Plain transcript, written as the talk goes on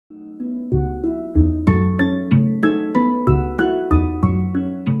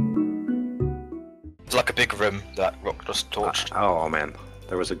biome that Rock just torched. Oh man,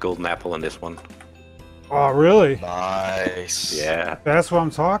 there was a golden apple in this one. Oh, really? Nice. Yeah. That's what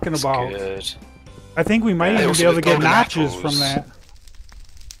I'm talking That's about. good. I think we might even be able to get notches from that.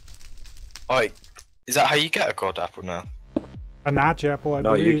 Oh, is that how you get a gold apple now? A notch apple, I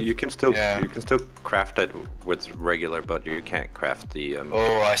No, believe. you can still craft it with regular, but you can't craft the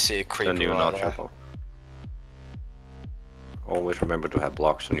oh, I see a creeper the new right notch apple. Always remember to have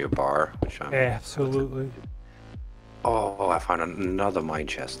blocks in your bar, which I'm Absolutely. Oh, I found another mine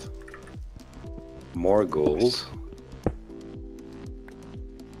chest. More gold.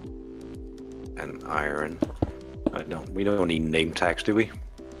 And iron. We don't need name tags, do we?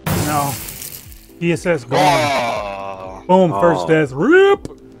 No. DSS gone. Oh. Boom, first death. RIP!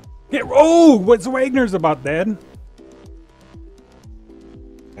 Oh, what's Wagner's about, Dad?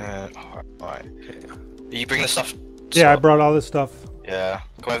 Alright. Are you bringing the stuff? Yeah, I brought all this stuff. Yeah.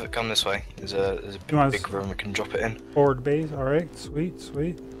 Come this way. There's a big room we can drop it in. Forward base. Alright, sweet,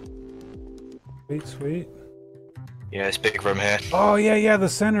 sweet. Sweet, sweet. Yeah, this big room here. Oh, yeah, the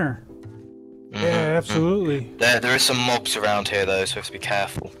center. Yeah, absolutely. There is some mobs around here though, so we have to be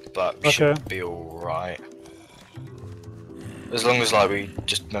careful. But we should be alright. As long as like we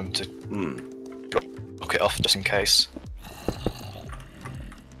just remember to block it off just in case.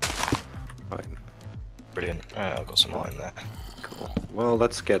 Right. Brilliant. I've got some iron there. Cool. Well,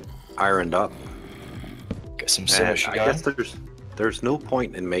 let's get ironed up. Get some symmetry going. I guess there's no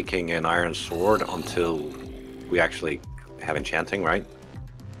point in making an iron sword until we actually have enchanting, right?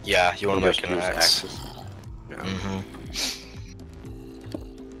 Yeah, you want to make an axe. Yeah.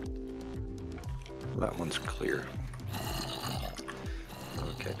 That one's clear.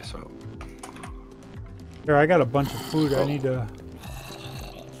 Okay, so here, I got a bunch of food. I need to.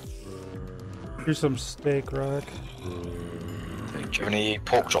 Here's some steak, Rock. Do you have any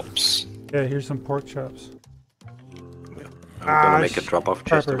pork chops? Yeah, here's some pork chops. Yeah. I'm gonna make a drop-off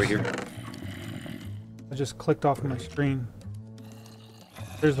chest over here. I just clicked off my screen.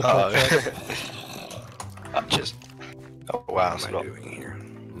 There's the pork chops. Just. Oh wow, what am I doing here?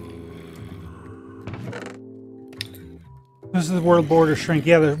 This is the world border shrink.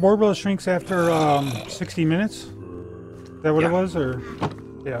 Yeah, the world border shrinks after 60 minutes. Is that what it was, or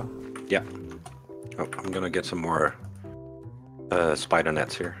yeah? Yeah. Oh, I'm gonna get some more spider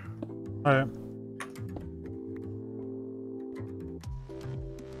nets here. All right.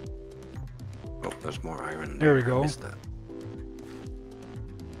 Oh, there's more iron. There we go. I missed that.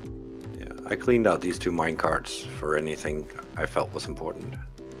 Yeah, I cleaned out these 2 mine carts for anything I felt was important.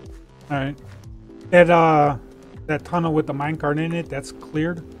 All right. That tunnel with the minecart in it, that's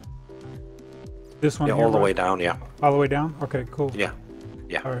cleared. This one. Yeah, here, all the way down. Yeah. All the way down. Okay, cool. Yeah.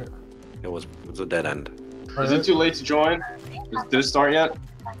 Yeah. All right. It was a dead end. Is it too late to join? Did it start yet?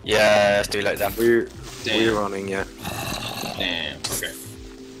 Yeah, it's too late then. We're running. Yeah. Damn. Okay.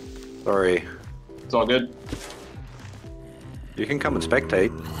 Sorry. It's all good. You can come and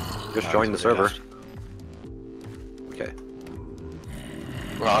spectate. Just join the server. Okay.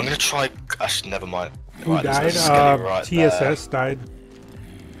 Right, I'm gonna try. Actually, never mind. Who died? Right TSS died.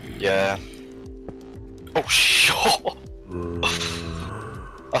 Yeah. Oh shit!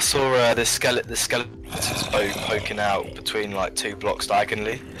 I saw the skeletons poking out between like 2 blocks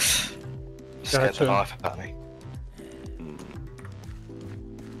diagonally. Scared the life out of me.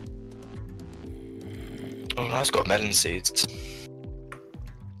 Oh, that's got melon seeds.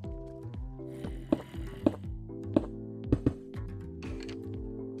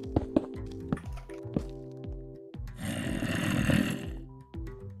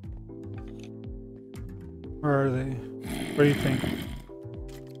 Where are they? What do you think?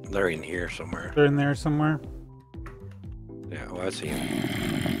 They're in here somewhere. They're in there somewhere? Yeah, well, I see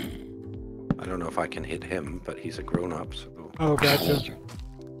him. I don't know if I can hit him, but he's a grown-up, so... Oh, gotcha.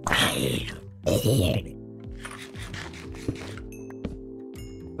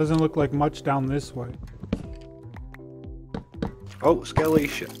 Doesn't look like much down this way. Oh, Skelly!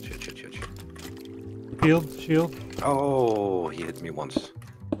 Shit. Shield. Oh, he hit me once.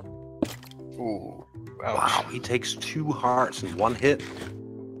 Ooh. Wow, he takes 2 hearts in 1 hit.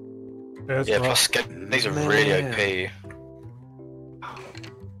 That's yeah, rough. plus these are really OP.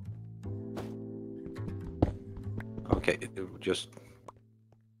 Okay, just...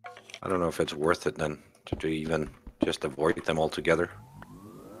 I don't know if it's worth it then, to even just avoid them altogether.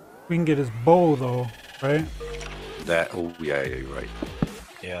 We can get his bow though, right? Oh yeah, you're right.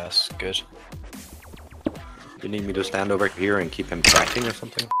 Yeah, that's good. You need me to stand over here and keep him tracking or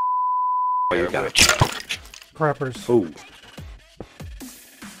something? Oh, you got it. Preppers. Oh.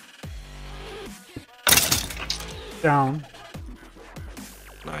 Down.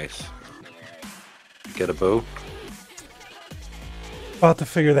 Nice. get a bow? About to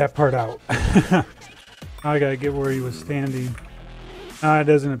figure that part out. I gotta get where he was standing. No, it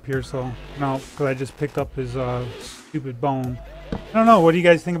doesn't appear so. No, because I just picked up his stupid bone. I don't know. What do you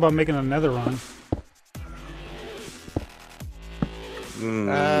guys think about making a nether run?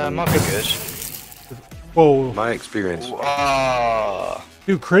 Might be good. Whoa. My experience.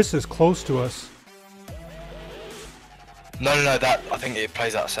 Dude, Chris is close to us. No, that I think it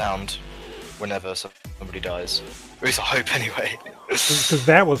plays that sound whenever somebody dies. At least I hope anyway. Because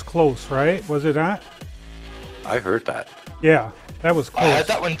that was close, right? Was it not? I heard that. Yeah, that was close. I heard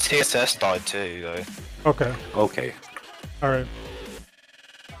that when TSS died too, though. Okay. Okay. Alright.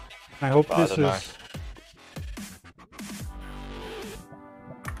 I hope But I this don't know. is...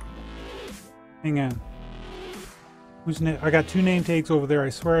 Hang on. Who's I got 2 name tags over there. I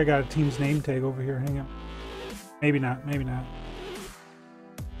swear I got a team's name tag over here. Hang on. Maybe not. Maybe not.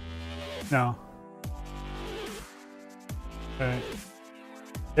 No. Alright.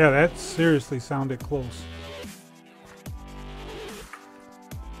 Yeah, that seriously sounded close.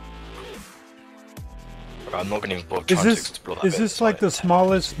 I'm not going to even bother trying to explore that Is bit, this like so- the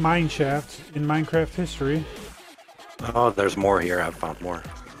smallest mine shaft in Minecraft history? Oh, there's more here. I've found more.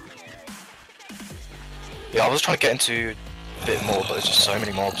 Yeah, I was trying to get into a bit more, but there's just so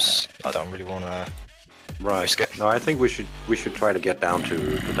many mobs. I don't really want to. Right. No, I think we should try to get down to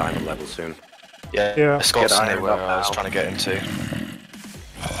the diamond level soon. Yeah. Scott's Get near ironed where up I was now. trying to get into.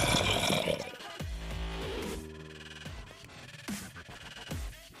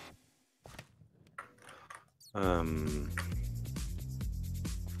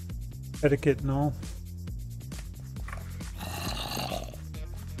 Etiquette, no.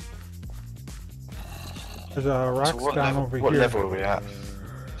 There's rocks So what down level, over what here. level are we at?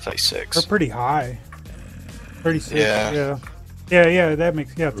 36. They're pretty high. 36. Yeah. Yeah. That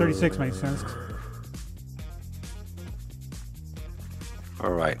makes 36 makes sense.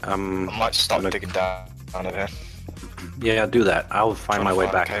 All right. I might start digging down over here. Yeah, do that. I'll find Trying my to way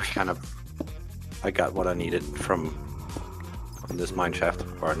find a back. cave. I got what I needed from this mine shaft,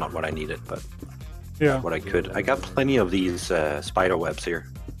 or not what I needed, but Yeah. what I could. I got plenty of these spider webs here.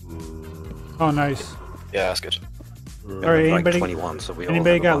 Oh, nice. Yeah, that's good. All right. Like Anybody? 21, so we all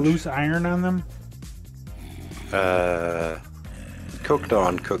Anybody have a got bunch. loose iron on them? Cooked or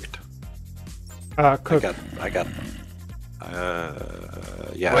uncooked? Cook. I got.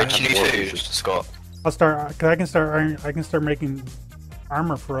 Yeah. Wait, I you have need 4 to, pieces. Scott. I'll start. Cause I can start iron. I can start making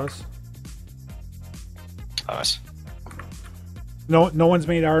armor for us. Nice. No one's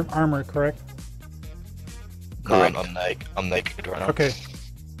made armor, correct? No, Correct. I'm naked right now. Okay.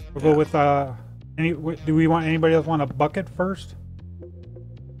 We'll go with do we want anybody else want a bucket first?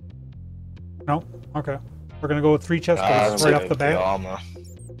 No. Okay. We're gonna go with 3 chest plates right off the bat. Armor.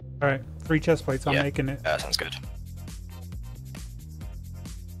 All right, 3 chest plates. I'm Yeah. making it. Yeah, sounds good.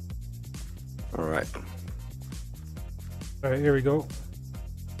 All right. All right, here we go.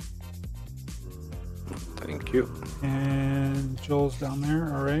 Thank you. And Joel's down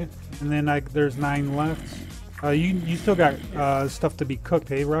there. All right, and then there's 9 left. You still got stuff to be cooked,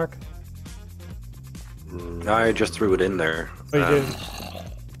 hey Rock? I just threw it in there. Oh, you did.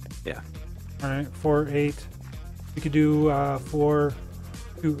 Yeah. All right, 4, 8. We could do 4,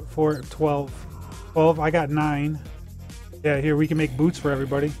 2, 4, 12. 12. I got 9. Yeah, here we can make boots for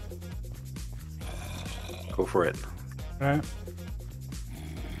everybody. Go for it. All right.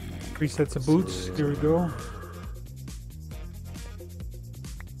 3 sets of boots. Here we go.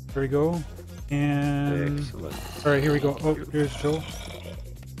 There we go. And Excellent. all right, here we go. Oh, here's Joel.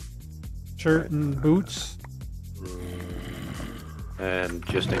 Shirt and boots. And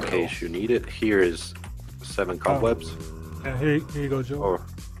just in case you need it, here is 7 cobwebs. Yeah, here you go, Joel. Or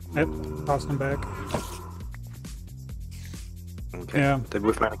Yep, toss them back. okay. Yeah. Did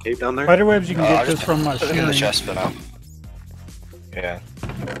we find a cave down there? Spider webs you can I get just from put them in the shearing. chest for now. Yeah.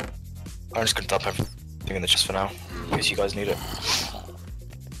 I'm just gonna dump everything in the chest for now, in case you guys need it.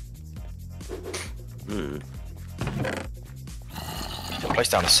 I'll place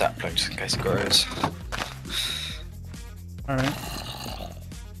down a sapling just in case it grows. All right.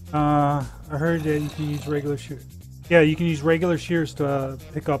 I heard that you can use regular shears. Yeah, you can use regular shears to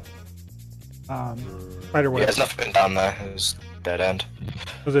pick up spider Yeah, webs. there's nothing down there. It's dead end.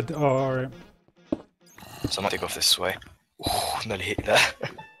 Was it? Oh, all right. So I might dig off this way. Ooh, nearly hit there.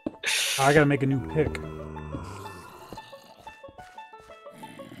 I gotta make a new pick.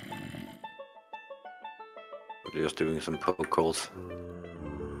 We're just doing some poke holes.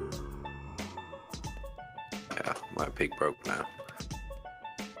 Yeah, my pig broke now.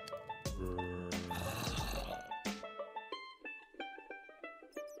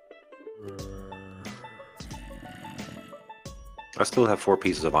 I still have 4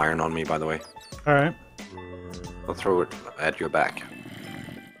 pieces of iron on me, by the way. Alright. I'll throw it at your back.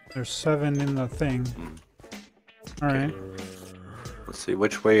 There's 7 in the thing. Alright. Let's see,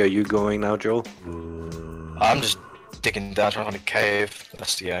 which way are you going now, Joel? I'm just digging down trying to find a cave.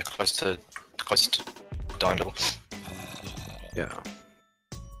 That's close to dying level. Yeah.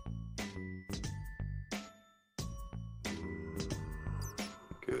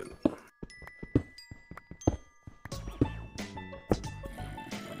 Good.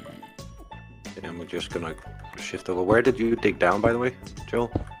 And we're just gonna shift over. Where did you dig down, by the way,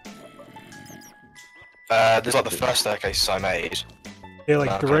 Joel? There's like the first staircase I made. Yeah,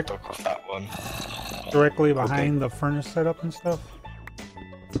 like across that one. Directly behind the furnace setup and stuff.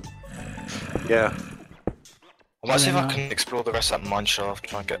 Yeah. I might see if I can explore the rest of that mine shaft,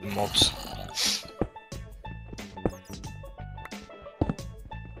 try and get the mobs.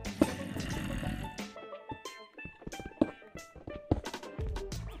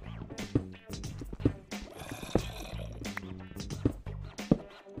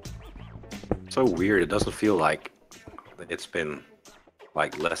 So weird, it doesn't feel like it's been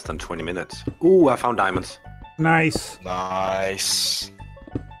like less than 20 minutes. Ooh, I found diamonds. Nice. Nice.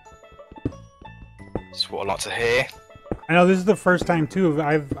 That's what I like to hear. I know this is the first time too.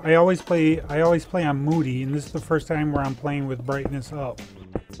 I always play on moody, and this is the first time where I'm playing with brightness up.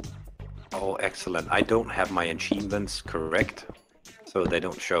 Oh, excellent. I don't have my achievements correct, so they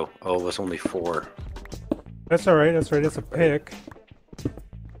don't show. Oh, it was only 4. That's alright, that's right, that's a pick.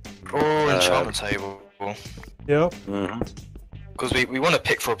 Oh, enchantment table. Yep. Because we want to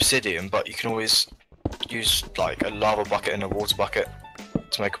pick for obsidian, but you can always use like a lava bucket and a water bucket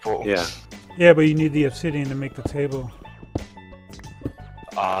to make a portal. Yeah. Yeah, but you need the obsidian to make the table.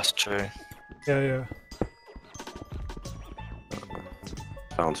 Ah, that's true. Yeah.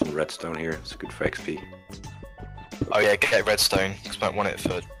 Found some redstone here. It's good for XP. Oh yeah, get redstone, because we don't want it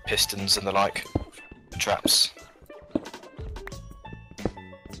for pistons and the like. Traps.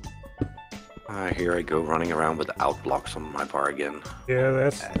 Here I go running around with out blocks on my bar again. Yeah,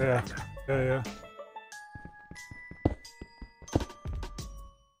 that's yeah.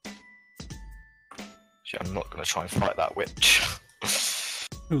 I'm not gonna try and fight that witch.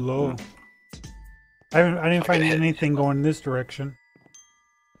 Too low. I didn't find anything going this direction.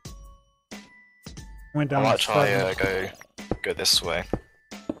 Went down. I might try go this way.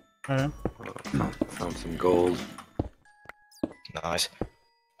 Alright. Found some gold. Nice.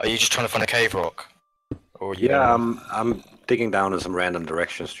 Are you just trying to find a cave rock? Or Yeah, I'm digging down in some random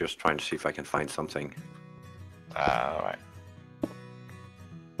directions, just trying to see if I can find something. Alright.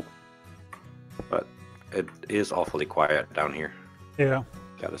 But it is awfully quiet down here, Yeah.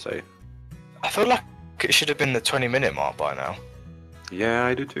 gotta say. I feel like it should have been the 20-minute mark by now. Yeah,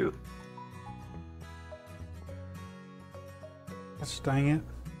 I do too. That's dang it.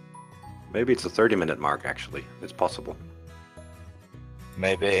 Maybe it's a 30-minute mark, actually. It's possible.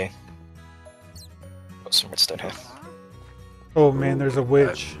 Maybe. Got some redstone here. Oh man, there's a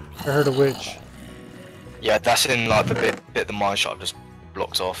witch. I heard a witch. Yeah, that's in like the bit the mine shop just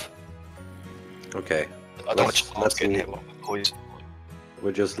blocked off. Okay. I don't want Let's to get hit with poison.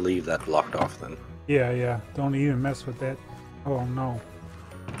 We'll just leave that blocked off then. Yeah. Don't even mess with that. Oh no.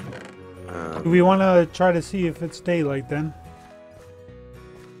 Um, Do we want to try to see if it's daylight then?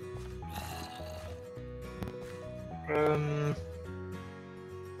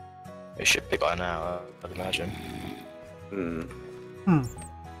 It should be by now, I'd imagine.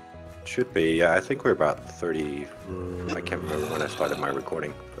 Should be, yeah. I think we're about 30. I can't remember when I started my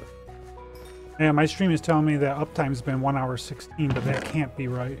recording. But... Yeah, my stream is telling me that uptime's been 1 hour 16, but that can't be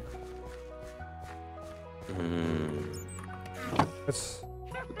right. That's...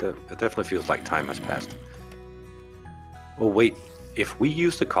 It definitely feels like time has passed. Oh wait, if we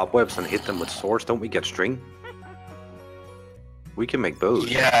use the cobwebs and hit them with swords, don't we get string? We can make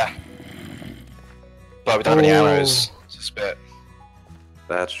bows. Yeah. But we don't have any arrows. It's a bit.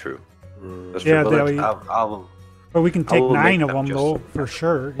 That's true. That's Yeah, true. But but we can take will 9 make of them them though, for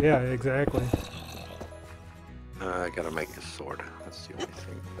sure. Yeah, exactly. I gotta make a sword. That's the only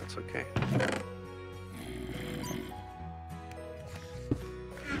thing. That's okay.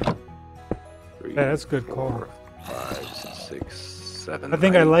 Three, Yeah, that's a good call. 4, 5, 6, 7. I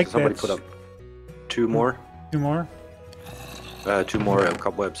think I like somebody that. put up 2 more. 2 more? 2 more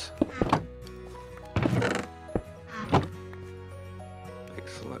cobwebs.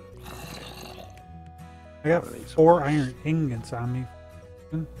 Excellent. I got 4 iron ingots on me.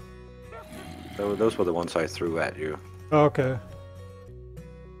 So those were the ones I threw at you. Oh, okay.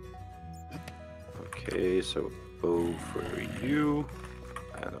 Okay, so a bow for you,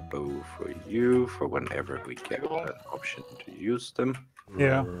 and a bow for you for whenever we get that. Oh, option to use them.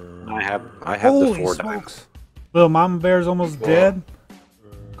 Yeah. I have the Holy 4 smokes! Little Mama Bear's almost Whoa. dead.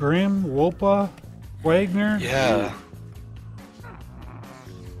 Grim, Wopa, Wagner. Yeah.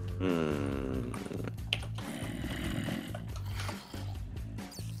 Hmm.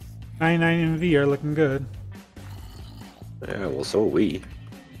 99 MV are looking good. Yeah, well, so are we.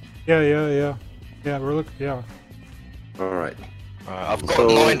 Yeah. Yeah, we're looking. Yeah. Alright. I've got So-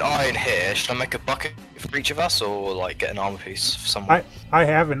 9 iron here. Should I make a bucket for each of us, or like get an armor piece for someone? I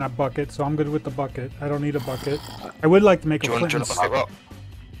have a bucket, so I'm good with the bucket. I don't need a bucket. I would like to make Do a you want flint a and bucket rock?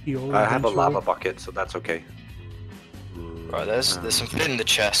 steel. I have a eventually. lava bucket, so that's okay. Right, there's some flint in the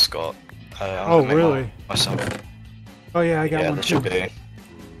chest, Scott. I'm Oh, gonna make really? Myself. Oh yeah, I got Yeah, one there too. should be.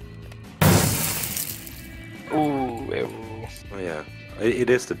 Ooh, ew. Oh, yeah. It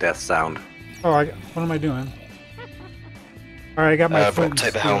is the death sound. Oh, what am I doing? All right, I got my Brock, flint and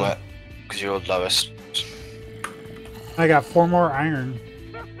take the steel. helmet, because you're lowest. I got 4 more iron.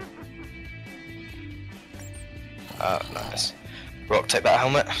 Nice. Rock, take that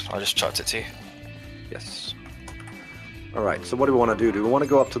helmet. I just chucked it to you. Yes. Alright, so what do we want to do? Do we want to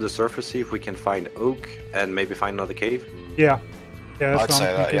go up to the surface, see if we can find oak, and maybe find another cave? Yeah. Yeah, that's I'd what say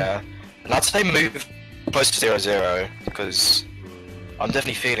I'm that, thinking. yeah. And I'd say move close to 0-0, because I'm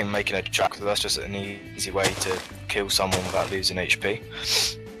definitely feeling making a track, so that's just an easy way to kill someone without losing HP.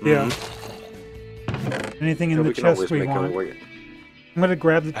 Yeah. Mhm. Anything in So the we can chest always we make our want. way. I'm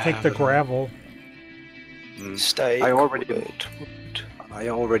gonna take the gravel. Mm. Stay. I already- good. I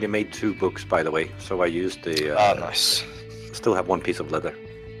already made 2 books, by the way, so I used the... Nice. Still have 1 piece of leather.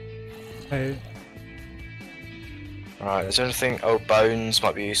 Hey, Right, is there anything? Oh, bones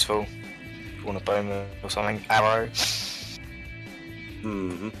might be useful. If you want a bone or something. Arrow.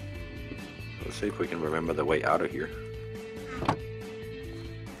 Mm-hmm. Let's see if we can remember the way out of here.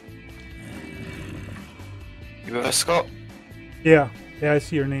 You with us, Scott? yeah, I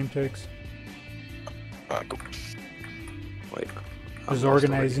see your name tags. Alright, cool. Wait. Just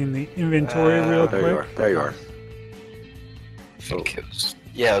organizing the inventory real There you are. quick. There you are. I think it was.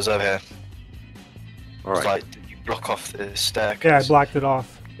 Yeah, it was over here. All It's right. like, did you block off the staircase? Yeah, I blocked it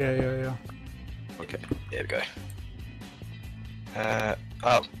off. Yeah. Okay. There we go.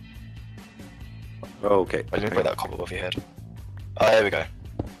 Oh, Okay. I didn't put that cobble above your head. Oh, there we go.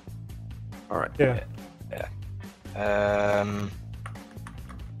 All right. Yeah.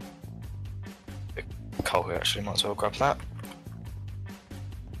 Coal here, actually, might as well grab that.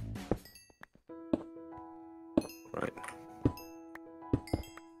 Right.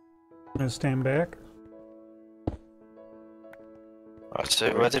 I'm gonna stand back. Right,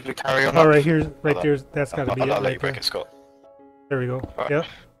 so where did we carry on? Oh, up? right here's right I'll- there's that's gotta be it I'll let right you break there. it, Scott. There we go. Right. Yep.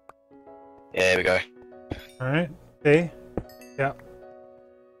 Yeah, there we go. All right. Okay. Yeah.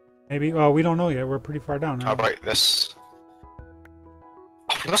 Maybe. Oh, we don't know yet. We're pretty far down. I'll Now. break this.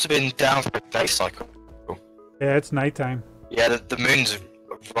 Oh, we must have been down for a day cycle. Yeah, it's nighttime. Yeah, the moon's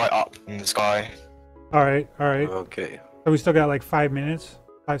right up in the sky. All right. Okay. So we still got like 5 minutes,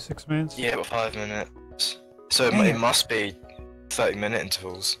 5-6 minutes. Yeah, about 5 minutes. So it Damn. must be 30-minute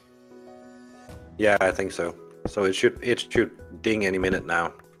intervals. Yeah, I think so. So it should ding any minute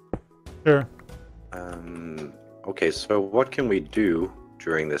now. Sure. Okay. So what can we do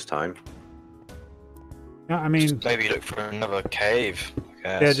during this time? Yeah, I mean, Just maybe look for another cave. I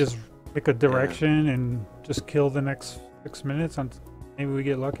guess. yeah, just pick a direction and just kill the next 6 minutes. Maybe we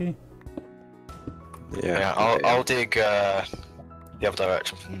get lucky. Yeah, okay. I'll dig the other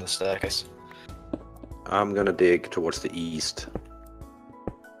direction from the staircase. I'm gonna dig towards the east.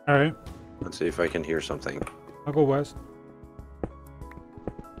 All right. Let's see if I can hear something. I'll go west.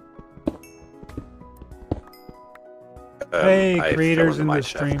 Hey, I fell creators into in my the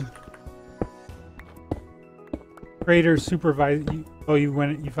shaft. stream. Creators supervise. You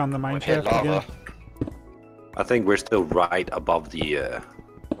went. You found the mine We've hit shaft lava. again. I think we're still right above the.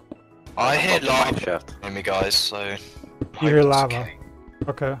 I hear above the mine lava shaft. in me, guys. So You hear hope it's lava. okay.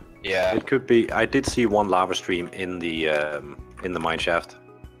 Okay. Yeah. It could be. I did see one lava stream in the mine shaft,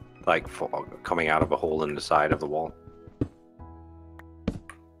 like coming out of a hole in the side of the wall.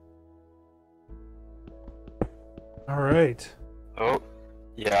 All right. Oh.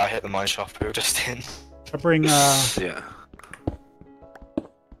 Yeah, I hit the mine shaft we were just in. I bring. Yeah.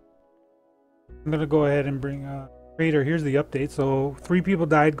 I'm gonna go ahead and bring. Creator. Here's the update. So 3 people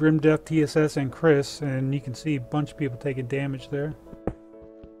died: Grim Death, TSS, and Chris. And you can see a bunch of people taking damage there.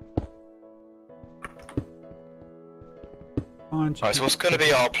 Alright, so what's going to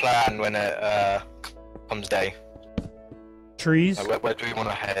be our plan when it comes day? Trees. Where do we want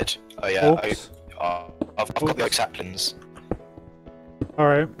to head? Oh yeah, Oaks. I've got the oak saplings. All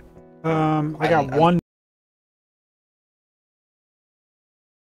right. I got And- one